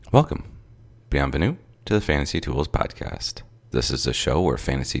Welcome, bienvenue to the Fantasy Tools Podcast. This is a show where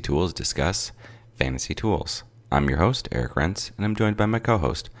fantasy tools discuss fantasy tools. I'm your host, Eric Rentz, and I'm joined by my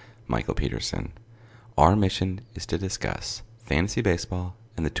co-host, Michael Peterson. Our mission is to discuss fantasy baseball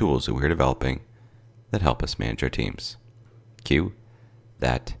and the tools that we're developing that help us manage our teams. Cue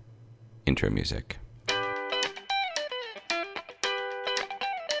that intro music.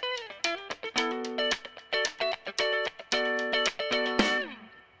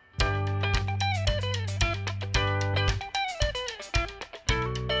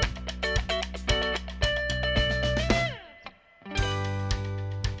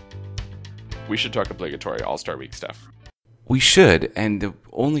 We should talk obligatory All-Star Week stuff. We should, and the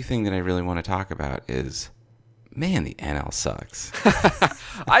only thing that I really want to talk about is, man, the NL sucks.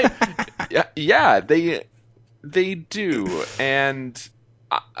 They do, and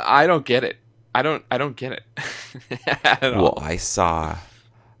I don't get it. I don't get it. At all. Well, I saw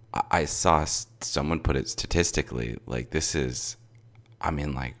someone put it statistically, like this is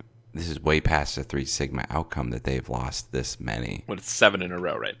way past the 3 sigma outcome that they've lost this many. When it's 7 in a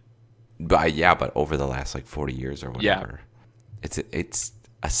row, right? But over the last 40 years or whatever. Yeah. It's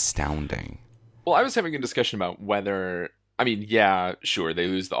astounding. Well, I was having a discussion about whether, sure, they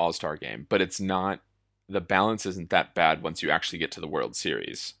lose the All-Star game, but it's not, the balance isn't that bad once you actually get to the World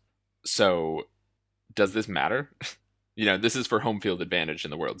Series. So, does this matter? This is for home field advantage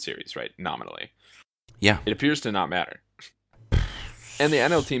in the World Series, right? Nominally. Yeah. It appears to not matter. And the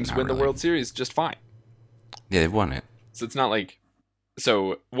NL teams Not win really. the World Series just fine. Yeah, they've won it. So it's not like,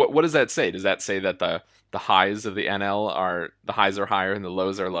 so what does that say? Does that say that the highs of the NL are higher and the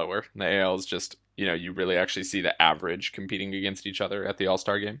lows are lower? And the AL is just, you really actually see the average competing against each other at the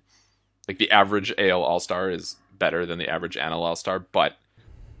All-Star game. Like the average AL All-Star is better than the average NL All-Star, but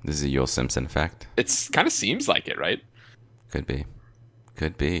This is a Yul Simpson effect. it's kind of seems like it, right? Could be.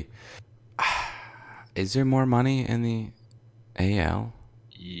 Is there more money in the AL?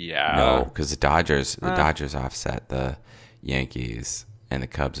 Yeah. No, because the Dodgers offset the Yankees, and the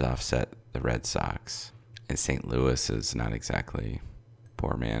Cubs offset the Red Sox, and St. Louis is not exactly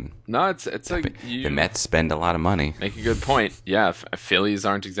poor man. No, it's like The Mets spend a lot of money. make a good point. Yeah, Phillies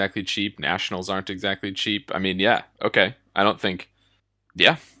aren't exactly cheap. Nationals aren't exactly cheap. I mean, yeah, okay. I don't think.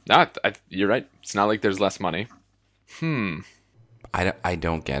 Yeah, you're right. It's not like there's less money. I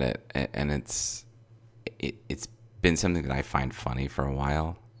don't get it, and it's been something that I find funny for a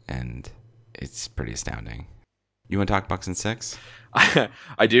while, and it's pretty astounding. You want to talk Bucks and 6?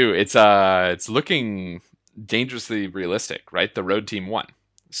 I do. It's looking dangerously realistic, right? The road team won,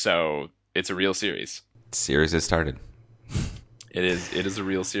 so it's a real series. Series has started. It is a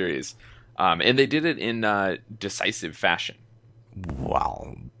real series, and they did it in decisive fashion.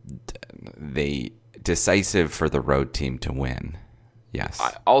 Well, they decisive for the road team to win. Yes,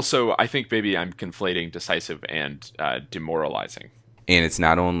 I think maybe I'm conflating decisive and demoralizing. and it's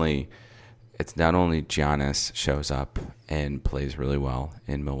not only Giannis shows up and plays really well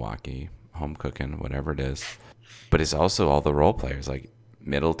in Milwaukee, home cooking, whatever it is, but it's also all the role players. Like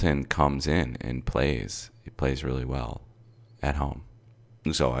Middleton comes in and plays. He plays really well at home.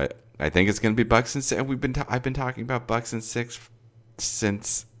 So I think it's going to be Bucks and 6. I've been talking about Bucks and 6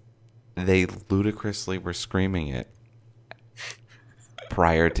 since they ludicrously were screaming it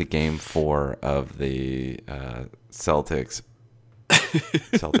prior to Game 4 of the Celtics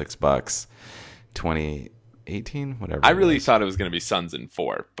Bucks 2018, whatever. I really thought it was going to be Suns in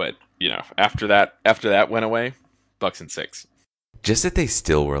 4, but after that went away, Bucks in 6. Just that they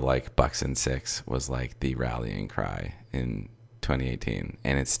still were like Bucks and 6 was like the rallying cry in 2018,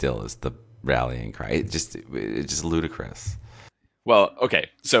 and it still is the rallying cry. It's just ludicrous. Well, okay.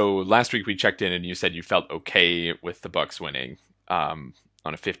 So last week we checked in, and you said you felt okay with the Bucks winning on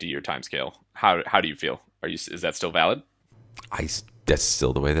a 50-year timescale. How do you feel? Is that still valid? That's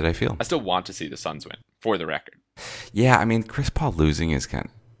still the way that I feel. I still want to see the Suns win, for the record. Yeah, I mean, Chris Paul losing is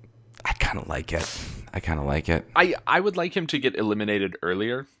I kind of like it. I would like him to get eliminated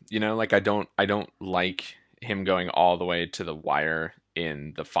earlier. Like I don't like him going all the way to the wire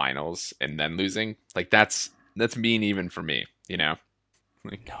in the finals and then losing. Like that's mean even for me. No,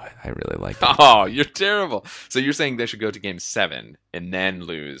 I really like it. Oh, you're terrible. So you're saying they should go to Game 7 and then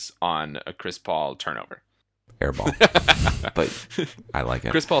lose on a Chris Paul turnover? Airball. But I like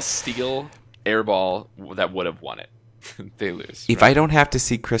it. Chris Paul steal airball that would have won it. They lose. If I don't have to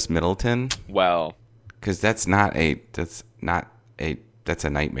see Chris Middleton, Well, because that's a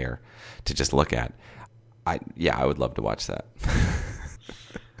nightmare to just look at. I would love to watch that.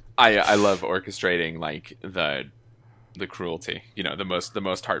 I love orchestrating like the cruelty, the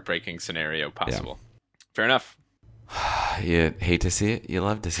most heartbreaking scenario possible. Yeah. Fair enough. You hate to see it, you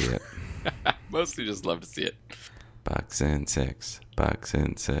love to see it. Mostly just love to see it. Bucks and six, Bucks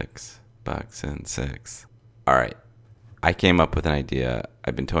and six, Bucks and six. All right. I came up with an idea.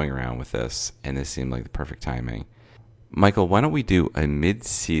 I've been toying around with this, and this seemed like the perfect timing. Michael, why don't we do a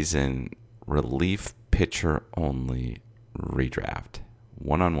mid-season relief pitcher only redraft?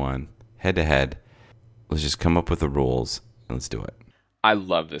 One-on-one, head-to-head. Let's just come up with the rules, and let's do it. I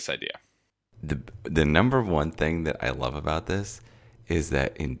love this idea. The number one thing that I love about this is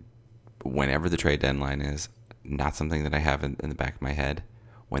that whenever the trade deadline is, not something that I have in the back of my head,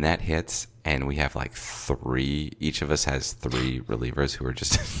 when that hits and we have like three, each of us has three relievers who are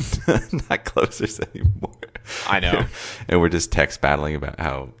just not closers anymore. I know. And we're just text battling about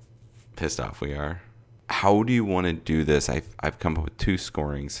how pissed off we are. How do you want to do this? I've come up with two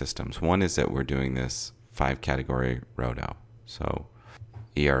scoring systems. One is that we're doing this 5-category roto. So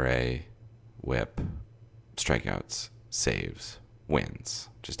ERA, whip, strikeouts, saves, wins.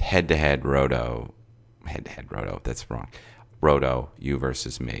 Just head-to-head roto. Head-to-head roto. That's wrong. Roto, you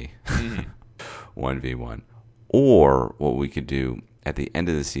versus me. 1v1. Or what we could do at the end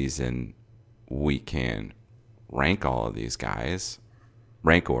of the season, we can rank all of these guys,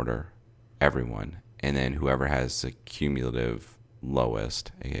 rank order everyone, and then whoever has the cumulative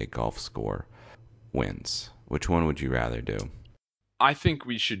lowest, aka golf score, wins. Which one would you rather do? I think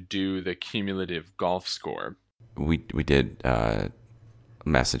we should do the cumulative golf score. We did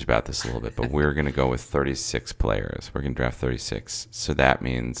message about this a little bit, but we're going to go with 36 players. We're going to draft 36. So that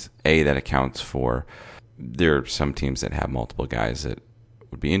means, that accounts for, there are some teams that have multiple guys that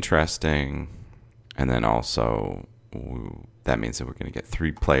would be interesting. And then also, that means that we're going to get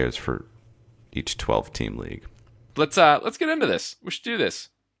 3 players for each 12-team league. Let's get into this. We should do this.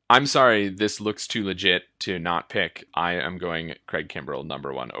 I'm sorry, this looks too legit to not pick. I am going Craig Kimbrell,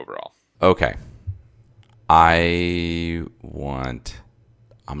 number 1 overall. Okay. I'm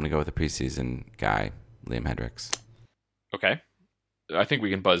going to go with the preseason guy, Liam Hendriks. Okay. I think we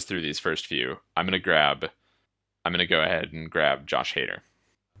can buzz through these first few. I'm going to go ahead and grab Josh Hader.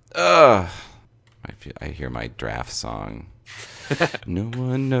 I hear my draft song. No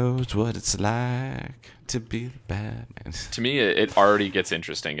one knows what it's like to be the Batman. To me, it already gets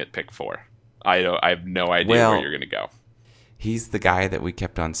interesting at pick 4. I have no idea where you're going to go. He's the guy that we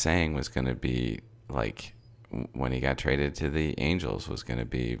kept on saying was going to be, like, when he got traded to the Angels, was going to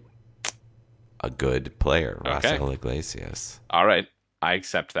be a good player. Okay. Rafael Iglesias. All right. I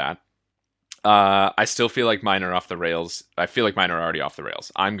accept that. I still feel like mine are off the rails. I feel like mine are already off the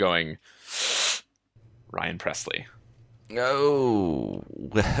rails. I'm going Ryan Presley. Oh,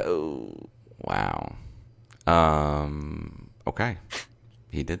 whoa. Wow. Okay.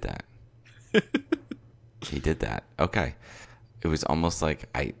 He did that. He did that. Okay. It was almost like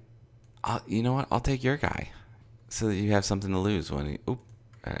you know what? I'll take your guy so that you have something to lose when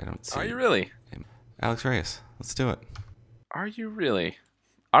I don't see. Are you really? Alex Reyes. Let's do it. Are you really?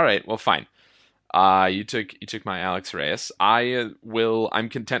 All right. Well, fine. You took my Alex Reyes. I'm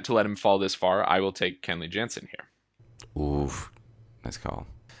content to let him fall this far. I will take Kenley Jansen here. Oof. Nice call.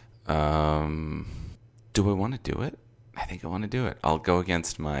 Do I want to do it? I think I want to do it. I'll go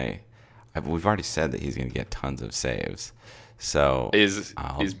against we've already said that he's going to get tons of saves. So is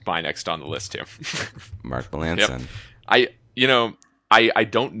my next on the list too. Mark Melancon. Yep. I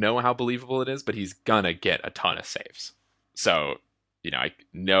don't know how believable it is, but he's gonna get a ton of saves. So,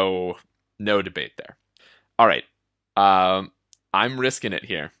 no debate there. All right. I'm risking it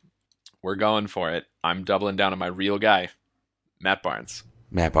here. We're going for it. I'm doubling down on my real guy, Matt Barnes.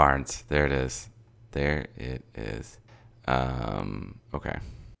 Matt Barnes. There it is. There it is. Okay.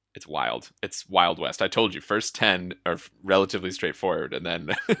 It's wild. It's Wild West. I told you, first 10 are relatively straightforward, and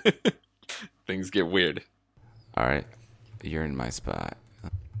then things get weird. All right. You're in my spot.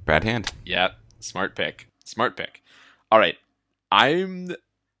 Brad Hand. Yeah, smart pick. All right.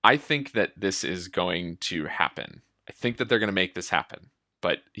 I think that this is going to happen. I think that they're going to make this happen,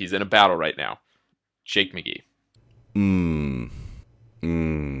 but he's in a battle right now. Jake McGee.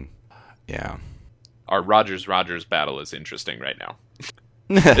 Yeah. Our Rogers battle is interesting right now.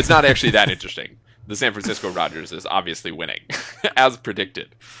 It's not actually that interesting. The San Francisco Rogers is obviously winning, as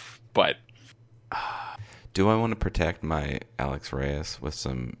predicted. But do I want to protect my Alex Reyes with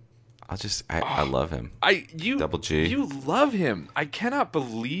some? I love him. Double G. You love him. I cannot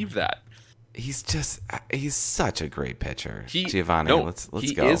believe that. He's such a great pitcher. Giovanni, let's go.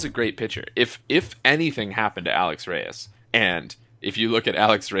 He is a great pitcher. If anything happened to Alex Reyes, and if you look at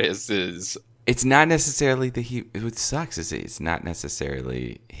Alex Reyes's, it's not necessarily what sucks is it's not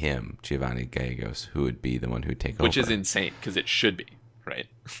necessarily him, Giovanni Gallegos, who would be the one who'd take over. Which is insane because it should be, right?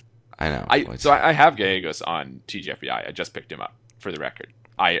 I know. I have Gallegos on TGFBI. I just picked him up for the record.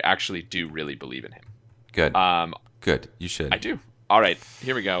 I actually do really believe in him. Good. Good. You should. I do. All right,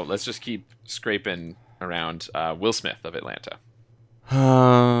 here we go. Let's just keep scraping around Will Smith of Atlanta.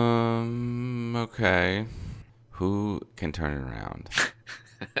 Okay. Who can turn it around?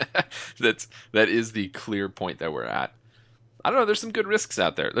 That is the clear point that we're at. I don't know. There's some good risks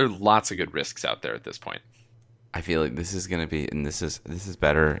out there. There are lots of good risks out there at this point. I feel like this is going to be, and this is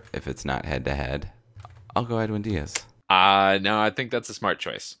better if it's not head to head. I'll go Edwin Diaz. No, I think that's a smart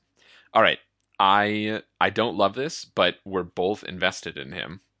choice. All right. I don't love this, but we're both invested in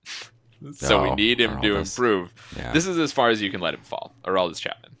him. So we need him to improve. Yeah. This is as far as you can let him fall. Aroldis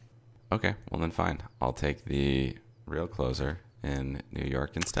Chapman. Okay, well then fine. I'll take the real closer in New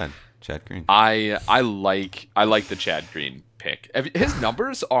York instead, Chad Green. I like the Chad Green pick. His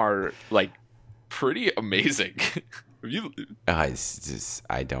numbers are like pretty amazing.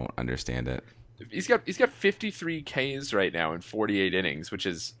 I don't understand it. He's got 53 Ks right now in 48 innings, which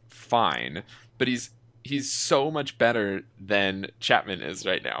is fine, but he's so much better than Chapman is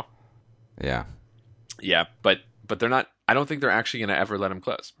right now. Yeah. Yeah, but they're not. I don't think they're actually going to ever let him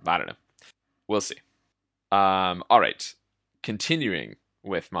close. I don't know. We'll see. All right. Continuing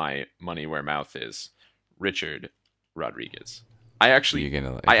with my money where mouth is, Richard Rodriguez. I actually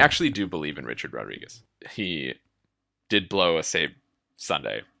do believe in Richard Rodriguez. He did blow a save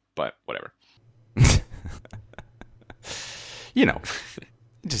Sunday, but whatever.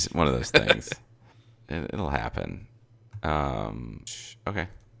 Just one of those things. It'll happen. Okay.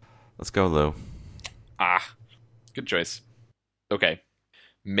 Let's go, Lou. Good choice. Okay.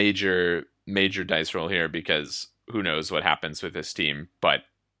 Major dice roll here because who knows what happens with this team, but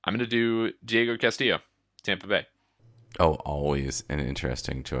I'm going to do Diego Castillo, Tampa Bay. Oh, always an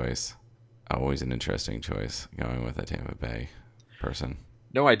interesting choice. Always an interesting choice going with a Tampa Bay person.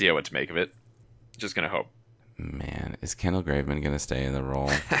 No idea what to make of it. Just going to hope. Man, is Kendall Graveman going to stay in the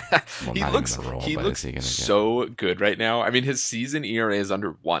role? Well, he looks so good right now. I mean, his season ERA is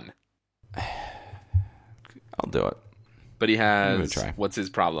under 1. I'll do it. But he has, what's his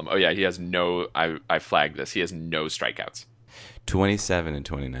problem? Oh yeah, he has I flagged this. He has no strikeouts. 27 and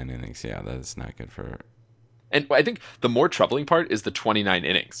 29 innings. Yeah, that's not good for. And I think the more troubling part is the 29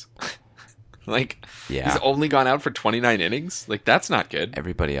 innings. He's only gone out for 29 innings. Like, that's not good.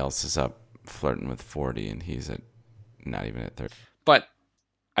 Everybody else is up flirting with 40, and he's not even at 30. But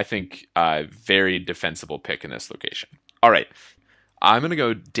I think a very defensible pick in this location. All right, I'm gonna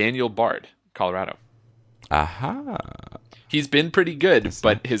go Daniel Bard, Colorado. Aha. He's been pretty good,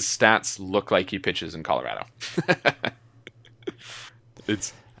 but his stats look like he pitches in Colorado.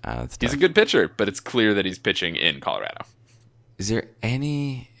 He's a good pitcher, but it's clear that he's pitching in Colorado. Is there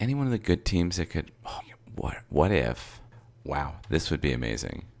any one of the good teams that could? What if? Wow, this would be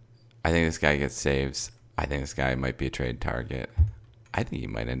amazing. I think this guy gets saves. I think this guy might be a trade target. I think he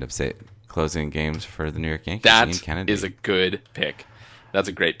might end up closing games for the New York Yankees. That is a good pick. That's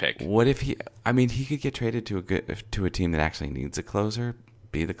a great pick. What if he could get traded to a team that actually needs a closer,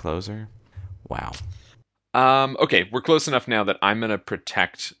 be the closer? Wow. Okay, we're close enough now that I'm going to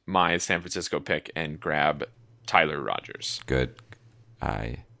protect my San Francisco pick and grab Tyler Rogers. Good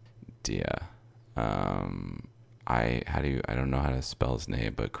idea. I don't know how to spell his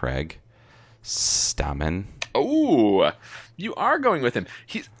name, but Craig Stammen. Oh, you are going with him.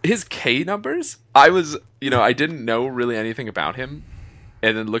 His K numbers. I didn't know really anything about him.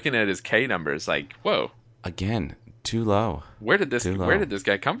 And then looking at his K numbers, like, whoa. Again, too low. Where did this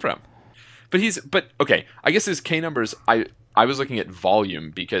guy come from? But okay, I guess his K numbers, I was looking at volume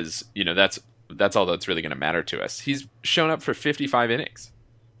because, that's all that's really going to matter to us. He's shown up for 55 innings,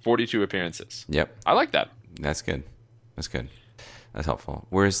 42 appearances. Yep. I like that. That's good. That's helpful.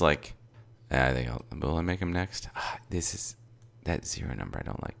 Whereas, will I make him next? That 0 number I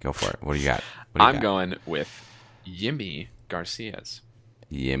don't like. Go for it. What do you got? I'm going with Yimi Garcia,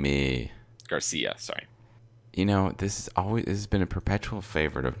 sorry. This has been a perpetual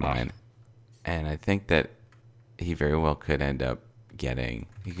favorite of mine, and I think that he very well could end up getting.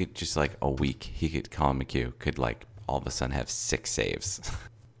 He could just a week. He could Colin McHugh could all of a sudden have 6 saves.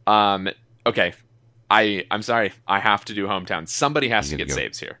 Okay, I'm sorry. I have to do hometown. Somebody has to get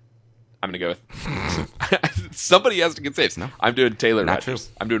saves here. I'm gonna go with somebody has to get saves. No, I'm doing Taylor Rogers.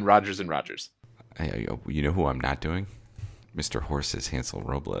 I'm doing Rogers and Rogers. You know who I'm not doing? Mr. Horses Hansel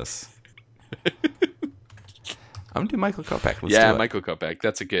Robles. I'm gonna do Michael Kopech. Michael Kopech.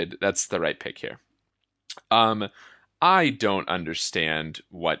 That's the right pick here. I don't understand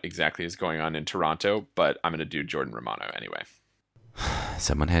what exactly is going on in Toronto, but I'm gonna do Jordan Romano anyway.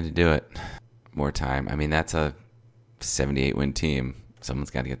 Someone had to do it. More time. I mean, that's a 78 win team. Someone's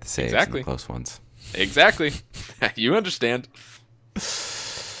got to get the saves in the close ones. Exactly. You understand.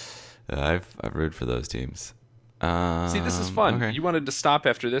 I've rooted for those teams. See, this is fun. Okay. You wanted to stop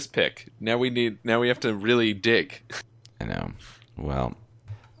after this pick. Now we have to really dig. I know. Well,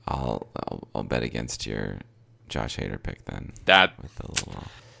 I'll bet against your Josh Hader pick then. That with the little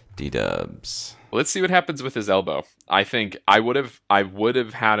D-dubs. Let's see what happens with his elbow. I think I would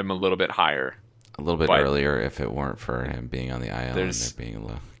have had him a little bit higher. A little bit earlier if it weren't for him being on the IL and there being a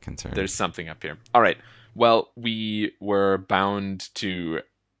little concern. There's something up here. All right. Well, we were bound to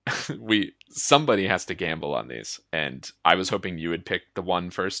somebody has to gamble on these, and I was hoping you would pick the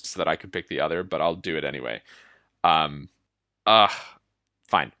one first so that I could pick the other, but I'll do it anyway. Fine.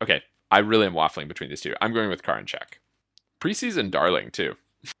 Okay. I really am waffling between these two. I'm going with Karinchak. Preseason darling too.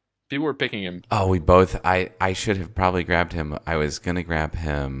 People were picking him. Oh, we both. I should have probably grabbed him. I was gonna grab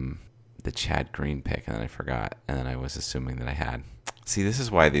him, the Chad Green pick, and then I forgot, and then I was assuming that I had. See, this is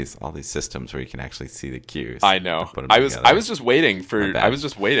why all these systems where you can actually see the cues. I know. I was just waiting for. I was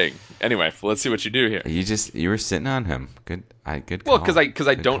just waiting. Anyway, let's see what you do here. You were sitting on him. Good. Good. Well, because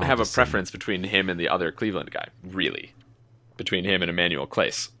I don't have a preference between him and the other Cleveland guy. Really, between him and Emmanuel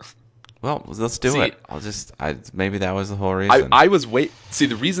Clase. Well, let's do it. Maybe that was the whole reason. I was See,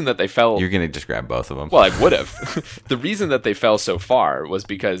 the reason that they fell. You're gonna just grab both of them. Well, I would have. The reason that they fell so far was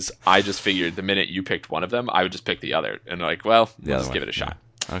because I just figured the minute you picked one of them, I would just pick the other, and like, well, let's give it a shot.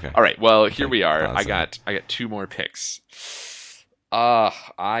 Yeah. Okay. All right. Well, here we are. I got two more picks.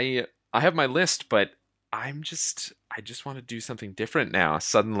 I have my list, but I just want to do something different now.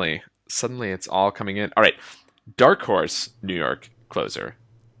 Suddenly, it's all coming in. All right. Dark horse, New York closer.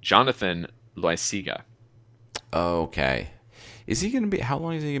 Jonathan Loaisiga. Okay. Is he going to be? How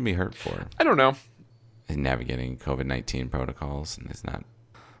long is he going to be hurt for? I don't know. He's navigating COVID-19 protocols, and it's not.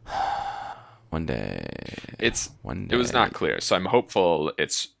 One day. It was not clear, so I'm hopeful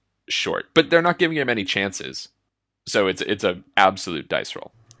it's short. But they're not giving him any chances, so it's a absolute dice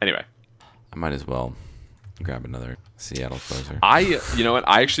roll. Anyway, I might as well grab another Seattle closer. You know what?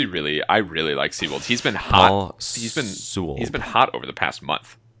 I really like Seawold. He's been hot. He's been hot over the past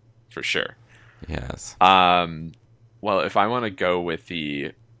month. For sure. Yes. Well, if I want to go with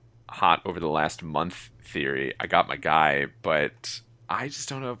the hot over the last month theory, I got my guy, but I just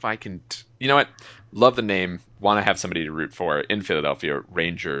don't know if I can. You know what? Love the name. Want to have somebody to root for in Philadelphia.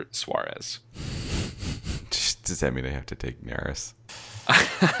 Ranger Suarez. Does that mean I have to take Neris?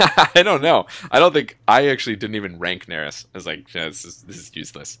 I don't know. I actually didn't even rank Neris. I was like, yeah, this is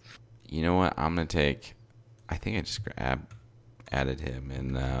useless. You know what? I'm gonna take. I think I just added him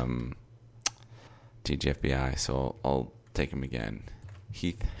in TGFBI, so I'll take him again.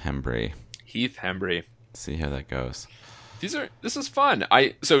 Heath Hembry. See how that goes. This is fun.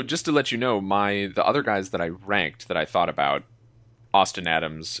 So just to let you know, the other guys that I ranked that I thought about: Austin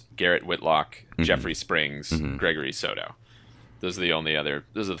Adams, Garrett Whitlock, Jeffrey Springs, Gregory Soto. Those are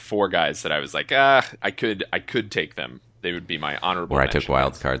the four guys that I was like, I could take them. They would be my honorable. Or I took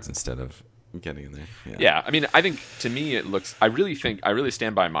wild cards instead of getting in there. Yeah. I mean, I think to me it looks. I really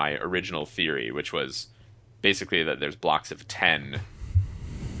stand by my original theory, which was basically that there's blocks of 10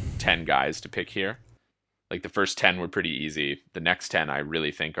 guys to pick here. Like the first 10 were pretty easy. The next 10 I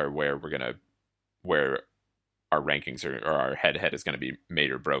really think are where our rankings or our head is going to be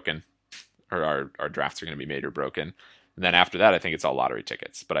made or broken, or our drafts are going to be made or broken. And then after that, I think it's all lottery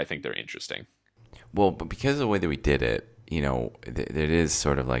tickets, but I think they're interesting. Well, but because of the way that we did it, it is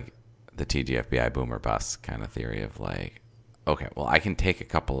sort of like the TGFBI boom or bust kind of theory of like, okay, well, I can take a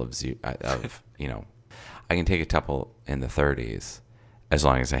couple I can take a couple in the 30s as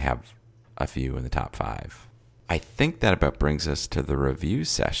long as I have a few in the top 5. I think that about brings us to the review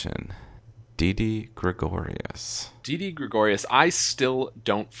session. Didi Gregorius. I still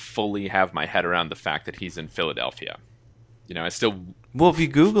don't fully have my head around the fact that he's in Philadelphia. Well, if you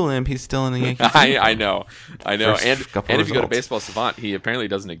Google him, he's still in the Yankees. I know. And if you go to Baseball Savant, he apparently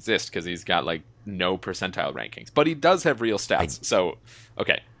doesn't exist because he's got like no percentile rankings. But he does have real stats. So,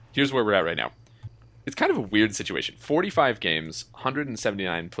 okay, here's where we're at right now. It's kind of a weird situation. 45 games,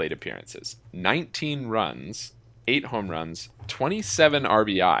 179 plate appearances, 19 runs, 8 home runs, 27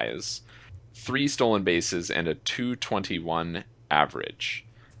 RBIs, 3 stolen bases, and a 221 average.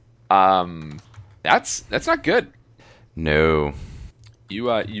 That's not good. No.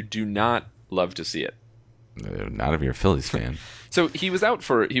 You do not love to see it. Not if you're a Phillies fan. So he was out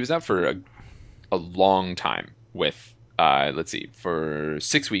for a long time with for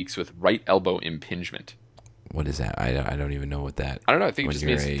 6 weeks with right elbow impingement. What is that? I don't even know what that. I don't know. I think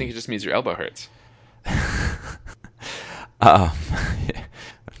it just means your elbow hurts.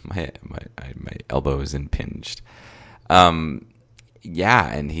 My elbow is impinged.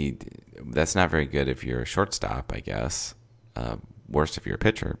 Yeah, and that's not very good if you're a shortstop, I guess. Worst if you're a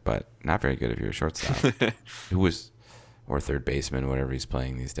pitcher, but not very good if you're a shortstop. Or third baseman, whatever he's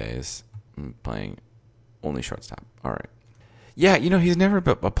playing these days. Playing only shortstop. All right. Yeah, he's never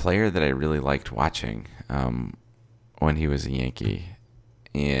been a player that I really liked watching when he was a Yankee.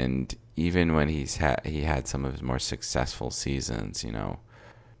 And even when he had some of his more successful seasons,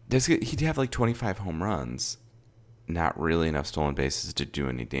 he'd have like 25 home runs, not really enough stolen bases to do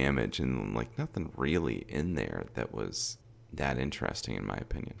any damage, and like nothing really in there that was that interesting in my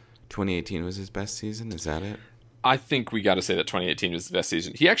opinion. 2018 was his best season. Is that it? I think we got to say that 2018 was the best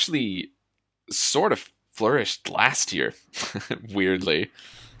season. He actually sort of flourished last year, weirdly.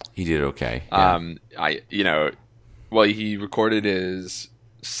 He did okay. Yeah. Well, he recorded his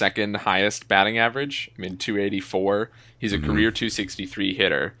second highest batting average. 284. He's a career 263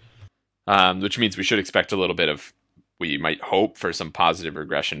 hitter, which means we should expect a little bit of. We might hope for some positive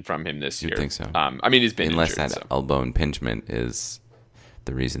regression from him this year. I think so. He's been unless injured, that elbow impingement is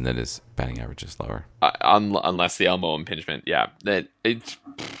the reason that his batting average is lower. Unless the elbow impingement, yeah, that it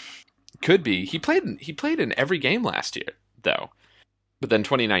could be. He played in every game last year, though. But then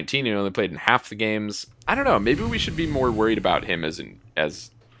 2019, he only played in half the games. I don't know. Maybe we should be more worried about him as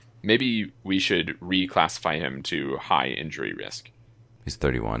maybe we should reclassify him to high injury risk. He's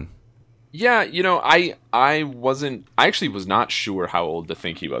 31. Yeah, I actually was not sure how old to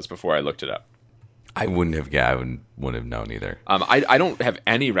think he was before I looked it up. I wouldn't have known either. I don't have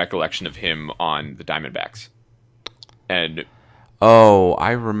any recollection of him on the Diamondbacks. And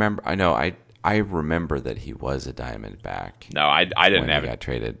I remember. I remember that he was a Diamondback. No, I didn't have it. It. Got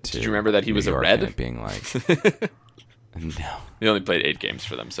traded to. Did you remember that he New was York a Red? And it being like, no, he only played 8 games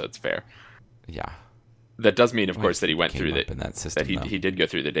for them, so it's fair. Yeah. That does mean, of course, that he went through in that system. That he did go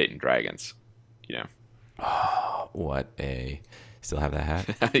through the Dayton Dragons. Oh, still have that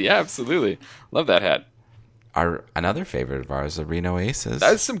hat? Yeah, absolutely. Love that hat. Another favorite of ours, the Reno Aces.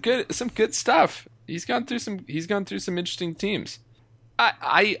 That's some good stuff. He's gone through some interesting teams.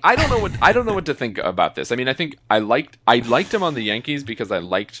 I don't know what to think about this. I think I liked him on the Yankees because I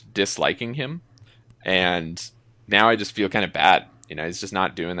liked disliking him, and now I just feel kind of bad. He's just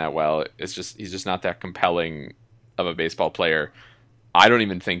not doing that well. He's just not that compelling of a baseball player. I don't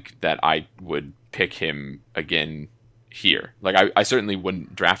even think that I would pick him again here. Like I certainly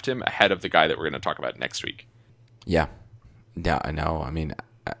wouldn't draft him ahead of the guy that we're going to talk about next week. Yeah, I know. And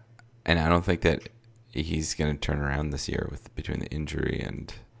I don't think that he's going to turn around this year between the injury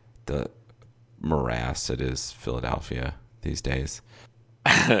and the morass that is Philadelphia these days.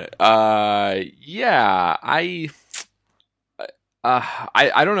 Yeah, I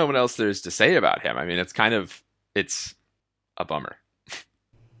don't know what else there's to say about him. It's a bummer.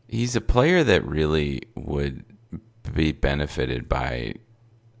 He's a player that really would be benefited by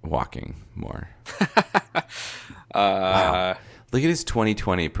walking more. Wow. Look at his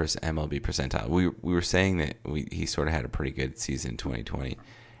 2020 MLB percentile. We were saying that he sort of had a pretty good season in 2020.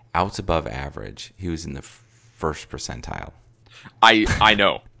 Outs above average. He was in the first percentile. I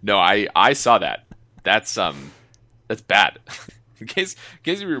know. No, I saw that. That's bad. In case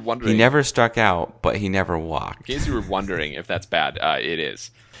you were wondering, he never struck out, but he never walked. In case you were wondering if that's bad, it is.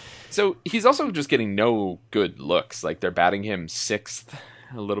 So he's also just getting no good looks. Like they're batting him 6th,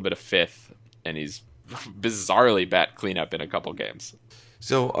 a little bit of 5th, and he's bizarrely bat cleanup in a couple games.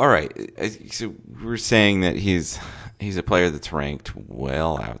 So all right, so we're saying that he's a player that's ranked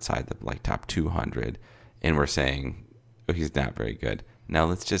well outside the top 200, and we're saying he's not very good. Now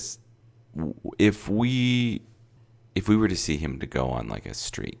let's just if we were to see him to go on like a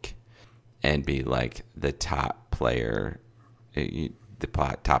streak and be like the top player, the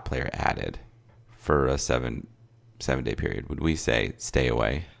top player added for a 7-day period, would we say stay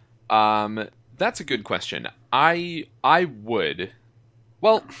away? That's a good question. I would.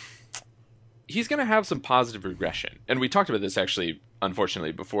 Well, he's going to have some positive regression, and we talked about this actually,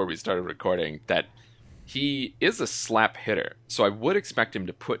 unfortunately, before we started recording. That he is a slap hitter, so I would expect him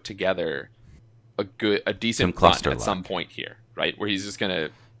to put together a decent run at some point here, right? Where he's just going to,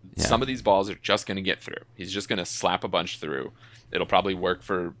 some of these balls are just going to get through. He's just going to slap a bunch through. It'll probably work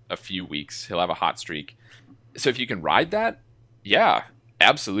for a few weeks. He'll have a hot streak. So if you can ride that, yeah,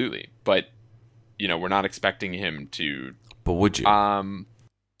 absolutely. But, we're not expecting him to. But would you?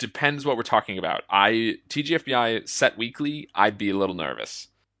 Depends what we're talking about. TGFBI set weekly, I'd be a little nervous.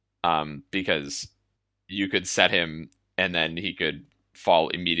 Because you could set him and then he could fall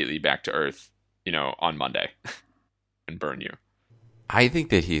immediately back to earth, on Monday and burn you. I think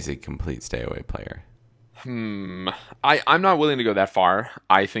that he's a complete stay away player. I'm not willing to go that far.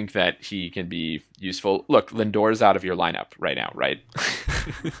 I think that he can be useful. Look, Lindor's out of your lineup right now, right?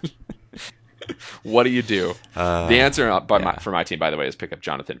 What do you do? The answer for my team, by the way, is pick up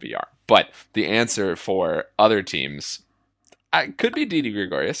Jonathan VR. But the answer for other teams could be Didi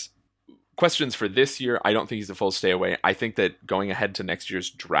Gregorius. Questions for this year, I don't think he's a full stay away. I think that going ahead to next year's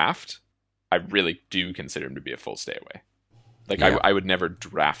draft, I really do consider him to be a full stay away. Like, yeah. I would never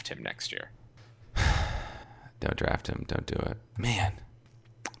draft him next year. Don't draft him. Don't do it. Man,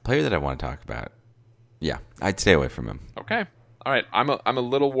 player that I want to talk about. Yeah, I'd stay away from him. Okay. All right. I'm a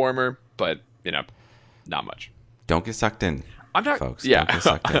little warmer, but, not much. Don't get sucked in, I'm not, folks. Yeah. Don't get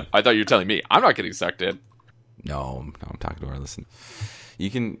sucked in. I thought you were telling me. I'm not getting sucked in. No, I'm talking to our listeners. You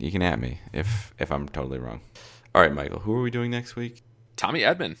can at me if I'm totally wrong. All right, Michael, who are we doing next week? Tommy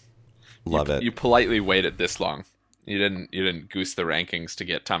Edman. Love it. You politely waited this long. You didn't goose the rankings to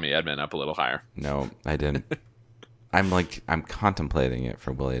get Tommy Edman up a little higher. No, I didn't. I'm contemplating it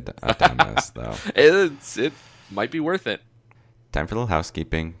for Willie Adames, though. It might be worth it. Time for a little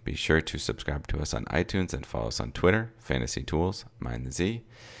housekeeping. Be sure to subscribe to us on iTunes and follow us on Twitter, Fantasy Tools, Mind the Z.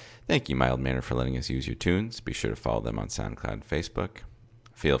 Thank you, Mild Manner, for letting us use your tunes. Be sure to follow them on SoundCloud and Facebook.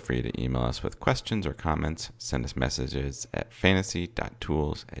 Feel free to email us with questions or comments. Send us messages at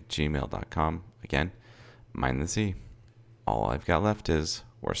fantasy.tools@gmail.com. Again, Mind the Z. All I've got left is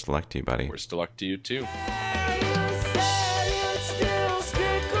worst of luck to you, buddy. Worst of luck to you, too.